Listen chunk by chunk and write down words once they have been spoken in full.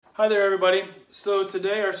Hi there, everybody. So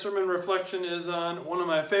today our sermon reflection is on one of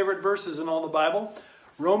my favorite verses in all the Bible,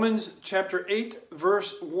 Romans chapter 8,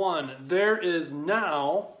 verse 1. There is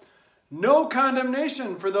now no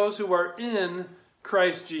condemnation for those who are in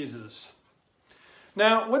Christ Jesus.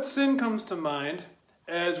 Now, what sin comes to mind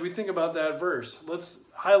as we think about that verse? Let's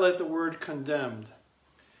highlight the word condemned.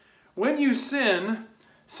 When you sin,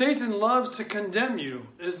 Satan loves to condemn you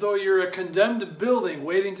as though you're a condemned building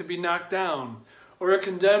waiting to be knocked down, or a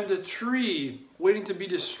condemned tree waiting to be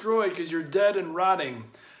destroyed because you're dead and rotting,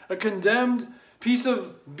 a condemned piece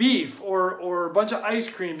of beef or a bunch of ice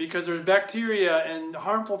cream because there's bacteria and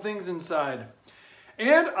harmful things inside.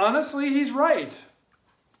 And honestly, he's right.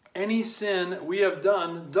 Any sin we have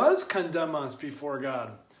done does condemn us before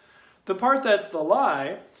God. The part that's the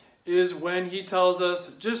lie is when he tells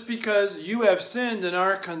us, just because you have sinned and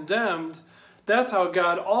are condemned, that's how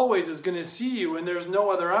God always is going to see you and there's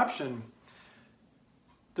no other option.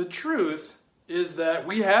 The truth is that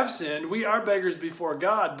we have sinned, we are beggars before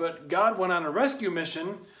God, but God went on a rescue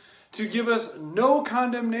mission to give us no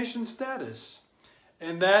condemnation status.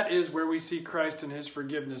 And that is where we see Christ and his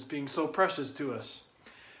forgiveness being so precious to us.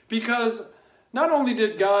 Because not only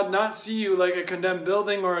did God not see you like a condemned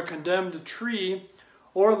building or a condemned tree,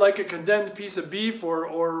 or like a condemned piece of beef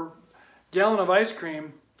or gallon of ice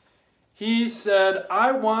cream, he said,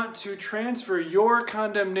 I want to transfer your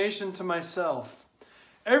condemnation to myself.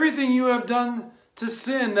 Everything you have done to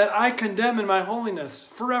sin that I condemn in my holiness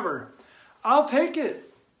forever, I'll take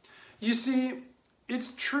it. You see,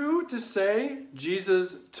 it's true to say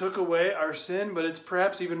Jesus took away our sin, but it's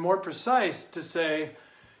perhaps even more precise to say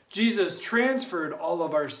Jesus transferred all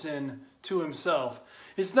of our sin to himself.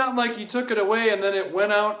 It's not like he took it away and then it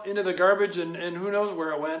went out into the garbage and who knows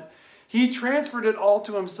where it went. He transferred it all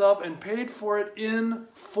to himself and paid for it in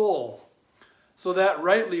full. So that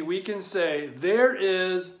rightly we can say, there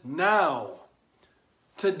is now,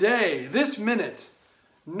 today, this minute,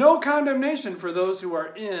 no condemnation for those who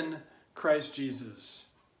are in Christ Jesus.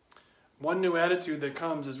 One new attitude that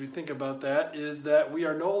comes as we think about that is that we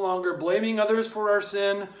are no longer blaming others for our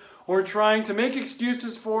sin or trying to make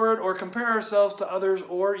excuses for it or compare ourselves to others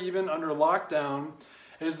or even under lockdown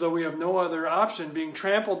as though we have no other option, being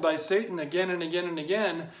trampled by Satan again and again and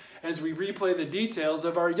again as we replay the details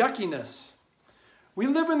of our yuckiness. We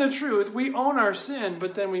live in the truth, we own our sin,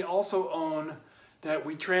 but then we also own that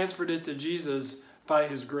we transferred it to Jesus by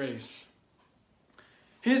his grace.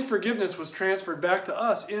 His forgiveness was transferred back to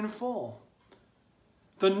us in full.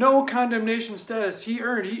 The no condemnation status he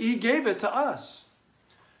earned, he gave it to us.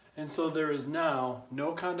 And so there is now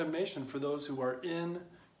no condemnation for those who are in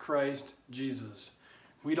Christ Jesus.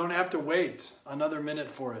 We don't have to wait another minute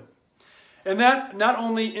for it. And that not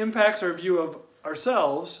only impacts our view of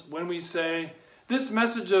ourselves when we say, this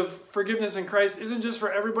message of forgiveness in Christ isn't just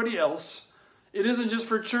for everybody else. It isn't just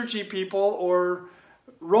for churchy people or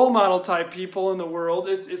role model type people in the world.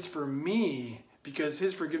 It's for me because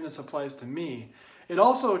his forgiveness applies to me. It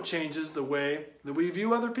also changes the way that we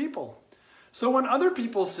view other people. So when other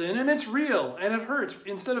people sin, and it's real and it hurts,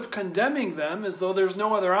 instead of condemning them as though there's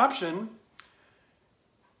no other option,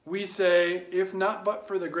 we say, if not but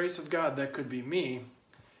for the grace of God, that could be me.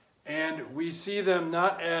 And we see them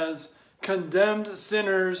not as condemned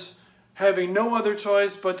sinners having no other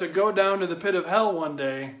choice but to go down to the pit of hell one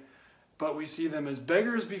day, but we see them as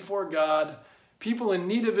beggars before God, people in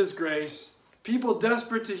need of his grace, people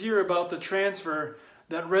desperate to hear about the transfer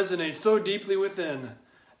that resonates so deeply within.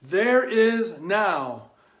 There is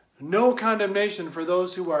now no condemnation for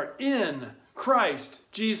those who are in Christ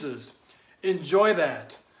Jesus. Enjoy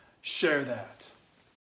that. Share that.